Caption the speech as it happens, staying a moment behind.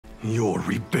Your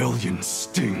rebellion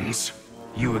stings.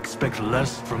 You expect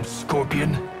less from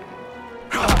Scorpion?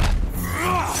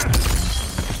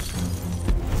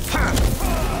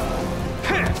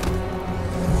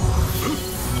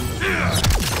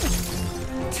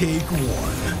 Take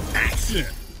one. Action!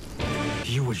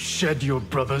 You would shed your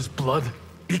brother's blood?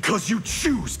 Because you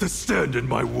choose to stand in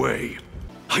my way.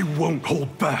 I won't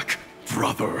hold back,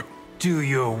 brother. Do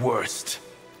your worst.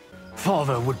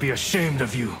 Father would be ashamed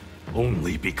of you.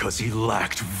 Only because he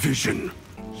lacked vision.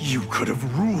 You could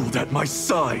have ruled at my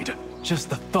side. Just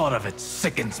the thought of it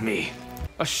sickens me.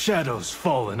 A shadow's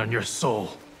fallen on your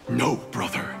soul. No,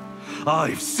 brother.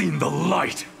 I've seen the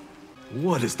light.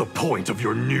 What is the point of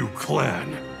your new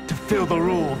clan? To fill the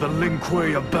role the Lin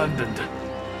Kuei abandoned.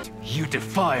 You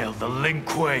defile the Lin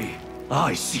Kuei.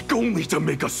 I seek only to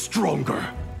make us stronger.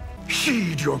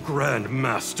 Heed your Grand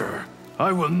Master.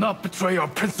 I will not betray our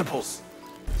principles.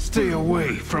 Stay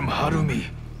away from Harumi.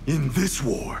 In this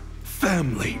war,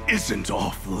 family isn't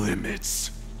off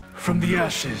limits. From the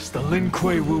ashes, the Lin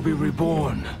Kuei will be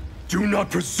reborn. Do not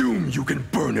presume you can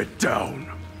burn it down.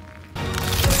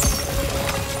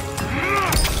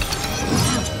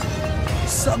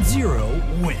 SubZero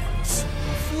wins.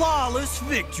 Flawless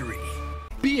victory.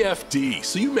 BFD,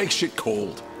 so you make shit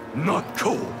cold. Not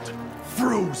cold,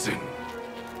 frozen.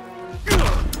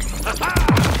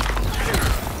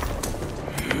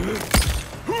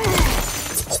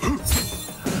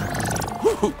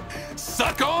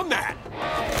 Suck on that!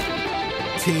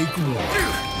 Take one.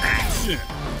 Action!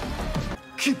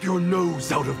 Keep your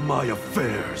nose out of my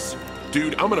affairs.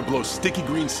 Dude, I'm gonna blow sticky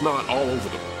green snot all over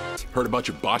them. Heard about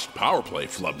your botched power play,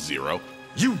 SubZero.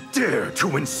 You dare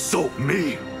to insult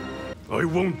me? I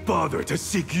won't bother to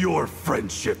seek your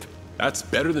friendship. That's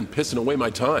better than pissing away my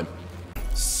time.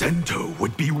 Sento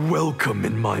would be welcome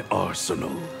in my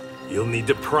arsenal. You'll need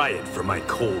to pry it from my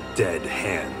cold, dead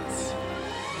hands.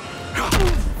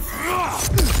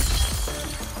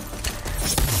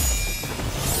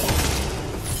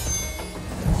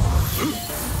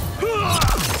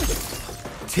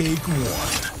 Take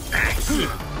one. Action!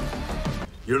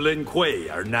 Your Lin Kuei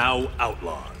are now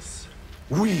outlaws.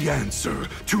 We answer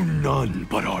to none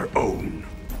but our own.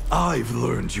 I've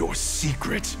learned your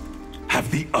secret. Have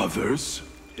the others?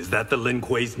 Is that the Lin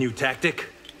Kuei's new tactic?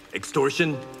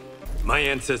 Extortion? My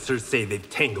ancestors say they've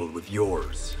tangled with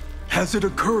yours. Has it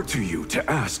occurred to you to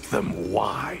ask them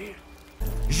why?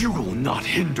 You will not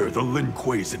hinder the Lin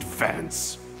Kuei's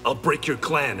advance. I'll break your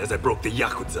clan as I broke the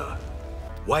Yakuza.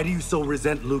 Why do you so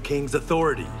resent LIUKANG's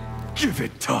authority? Give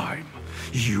it time.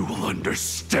 You'll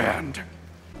understand.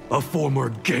 A former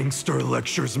gangster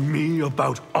lectures me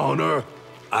about honor?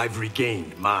 I've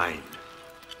regained mine.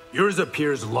 Yours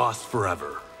appears lost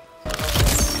forever.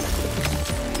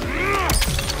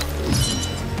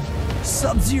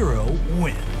 SubZero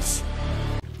wins.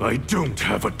 I don't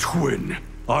have a twin.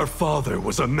 Our father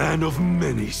was a man of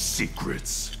many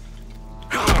secrets.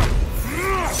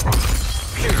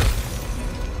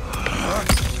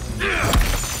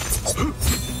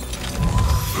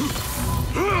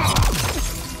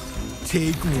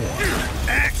 Take one.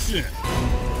 Action!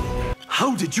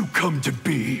 How did you come to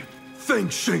be?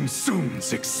 Thanks Shang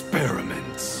Tsung's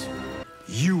experiments.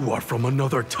 You are from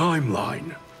another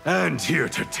timeline, and here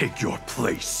to take your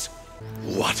place.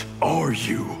 What are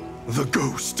you? The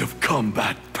ghost of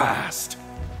Kombat past?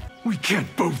 We can't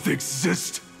both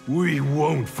exist. We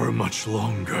won't for much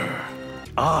longer.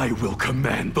 I will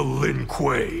command the Lin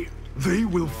Kuei. They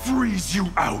will freeze you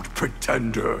out,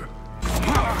 pretender.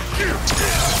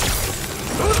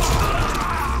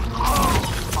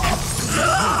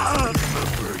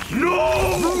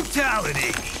 No!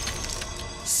 Brutality.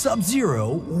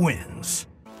 SubZero wins.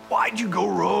 Why'd you go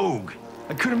rogue?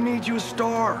 I could have made you a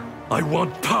star. I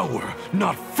want power,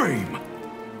 not fame.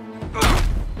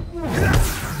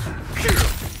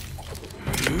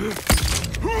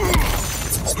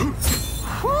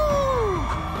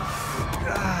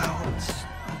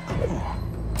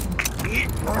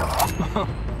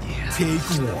 Take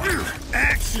one.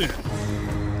 Action!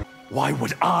 Why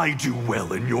would I do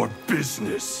well in your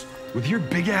business? With your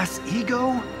big-ass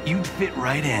ego, you'd fit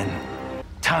right in.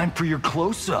 Time for your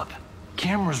close-up.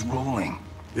 Camera's rolling.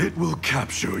 It will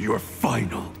capture your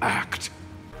final act.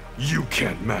 You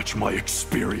can't match my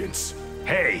experience.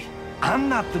 Hey, I'm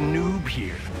not the noob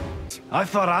here. I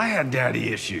thought I had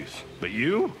daddy issues, but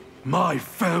you? My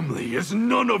family is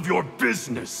none of your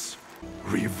business.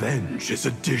 Revenge is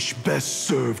a dish best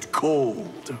served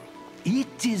cold.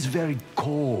 It is very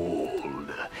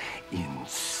cold in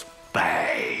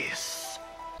space.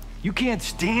 You can't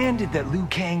stand it that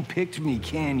LIUKANG picked me,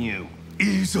 can you?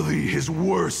 Easily his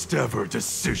worst ever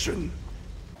decision.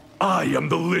 I am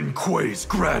the Lin Kuei's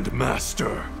Grand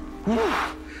Master.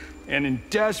 And in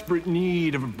desperate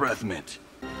need of a breath mint.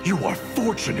 You are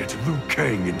fortunate Liu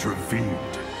Kang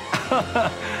intervened.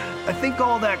 I think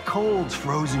all that cold's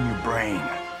frozen your brain.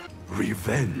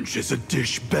 Revenge is a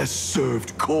dish best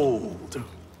served cold.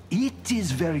 It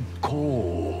is very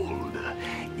cold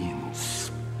in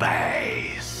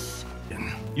space.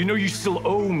 You know you still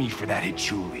owe me for that,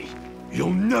 Hitchuli.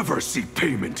 You'll never see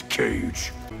payment,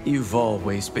 Cage. You've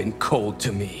always been cold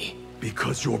to me.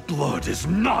 Because your blood is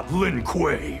not Lin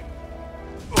Kuei.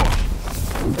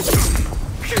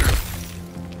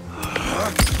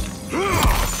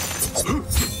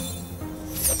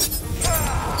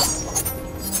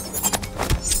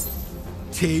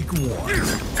 Take one.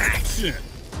 Action!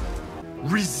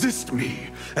 Resist me,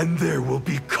 and there will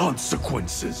be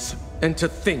consequences. And to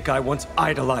think I once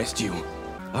idolized you.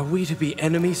 Are we to be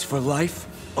enemies for life?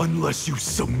 Unless you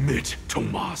submit,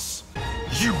 Tomas.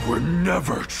 You were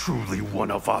never truly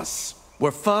one of us.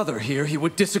 Were Father here, he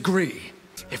would disagree.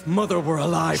 If Mother were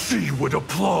alive... She would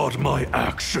applaud my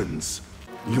actions.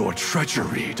 Your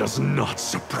treachery does not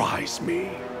surprise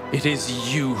me. It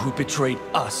is you who betrayed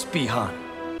us, Bihan.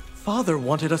 Father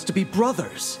wanted us to be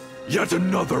brothers. Yet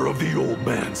another of the old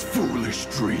man's foolish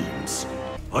dreams.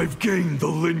 I've gained the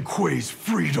Lin Kuei's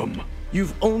freedom.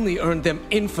 You've only earned them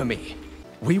infamy.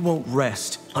 We won't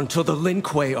rest until the Lin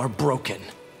Kuei are broken.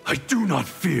 I do not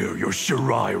fear your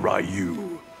Shirai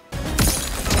Ryu.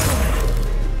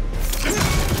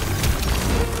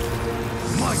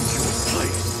 Mind your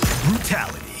place.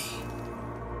 Brutality.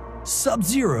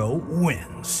 SubZero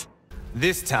wins.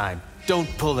 This time, don't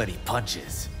pull any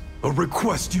punches. A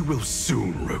request you will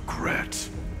soon regret.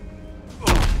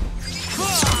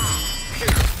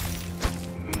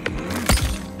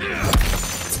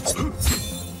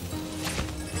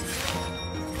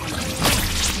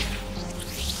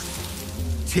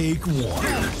 Take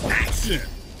one. Action!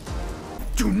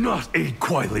 Do not aid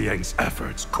Kuai Liang's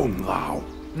efforts, KUNGLAO.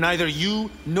 Neither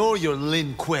you nor your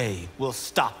Lin Kuei will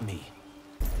stop me.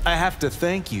 I have to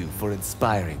thank you for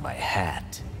inspiring my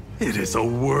hat. It is a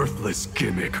worthless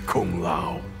gimmick,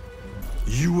 KUNGLAO.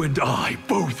 You and I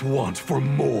both want for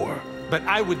more. But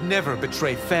I would never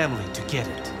betray family to get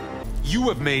it. You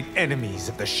have made enemies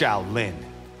of the Shaolin.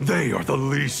 They are the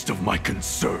least of my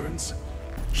concerns.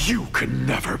 You can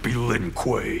never be Lin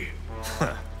Kuei.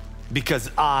 Because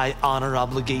I honor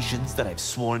obligations that I've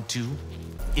sworn to.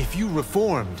 If you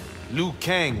reformed, Liu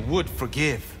Kang would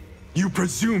forgive. You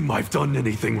presume I've done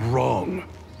anything wrong.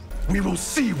 We will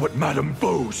see what Madame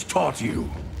Bose taught you.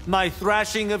 My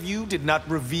thrashing of you did not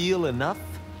reveal enough?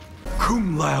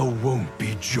 KUNGLAO won't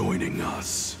be joining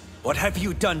us. What have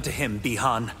you done to him,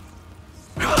 Bihan?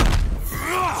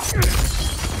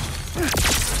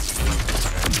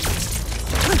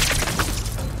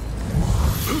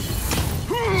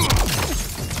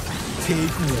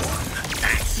 Take one.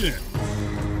 Action!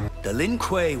 The Lin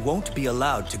Kuei won't be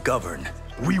allowed to govern.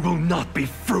 We will not be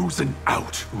frozen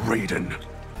out, Raiden.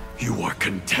 You are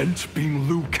content being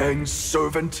Liu Kang's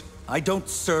servant? I don't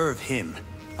serve him.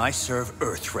 I serve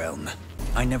EarthRealm.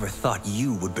 I never thought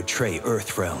you would betray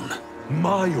EarthRealm.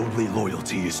 My only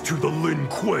loyalty is to the Lin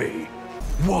Kuei.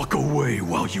 Walk away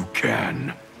while you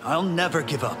can. I'll never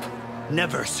give up.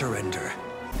 Never surrender.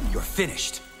 You're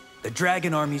finished. The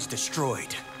Dragon Army's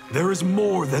destroyed. There is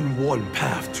more than one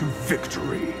path to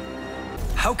victory.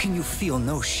 How can you feel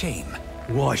no shame?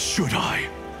 Why should I?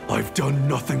 I've done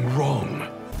nothing wrong.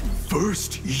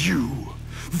 First you,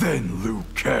 then Liu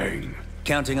Kang.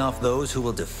 Counting off those who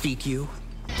will defeat you?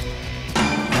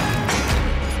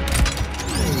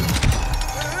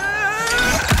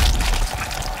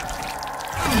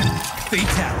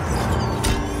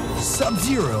 Fatality.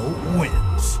 SubZero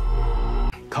wins.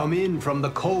 Come in from the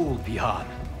cold, Bihan.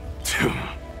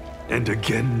 And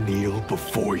again kneel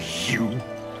before you?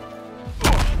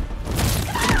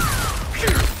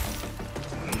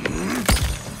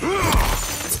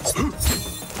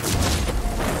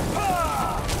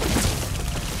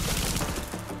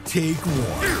 Take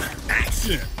one.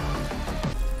 Action!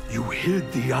 You hid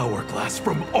the hourglass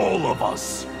from all of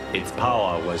us. Its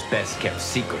power was best kept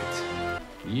secret.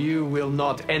 You will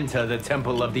not enter the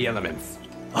Temple of the Elements.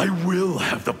 I will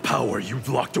have the power you've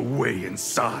locked away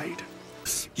inside.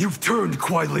 You've turned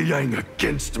Kuai Liang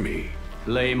against me.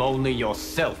 Blame only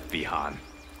yourself, Bihan.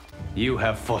 You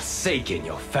have forsaken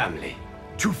your family.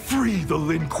 To free the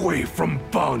Lin Kuei from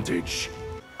bondage.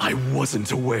 I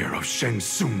wasn't aware of Shang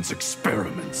Tsung's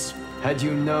experiments. Had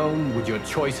you known, would your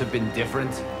choice have been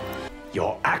different?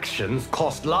 Your actions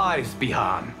cost lives,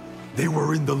 Bihan. They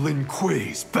were in the Lin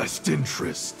Kuei's best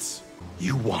interests.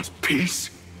 You want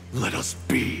peace? Let us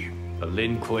be.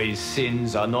 Lin Kuei's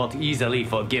sins are not easily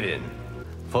forgiven.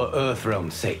 For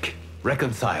EarthRealm's sake,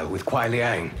 reconcile with Kuai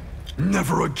Liang.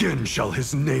 Never again shall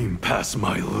his name pass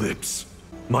my lips.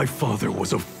 My father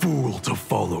was a fool to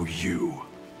follow you.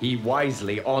 He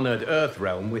wisely honored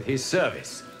EarthRealm with his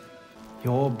service.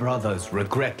 Your brothers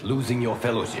regret losing your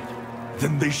fellowship.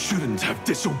 Then they shouldn't have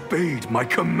disobeyed my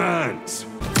commands.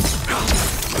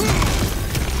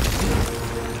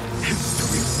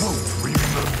 History won't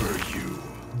remember you.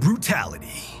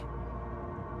 Brutality.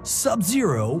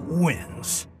 SubZero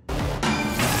wins.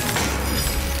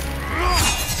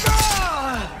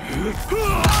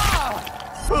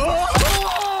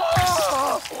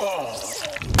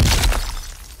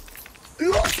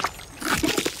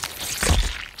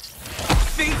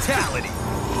 Fatality.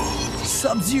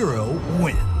 SubZero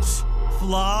wins.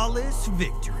 Flawless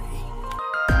victory.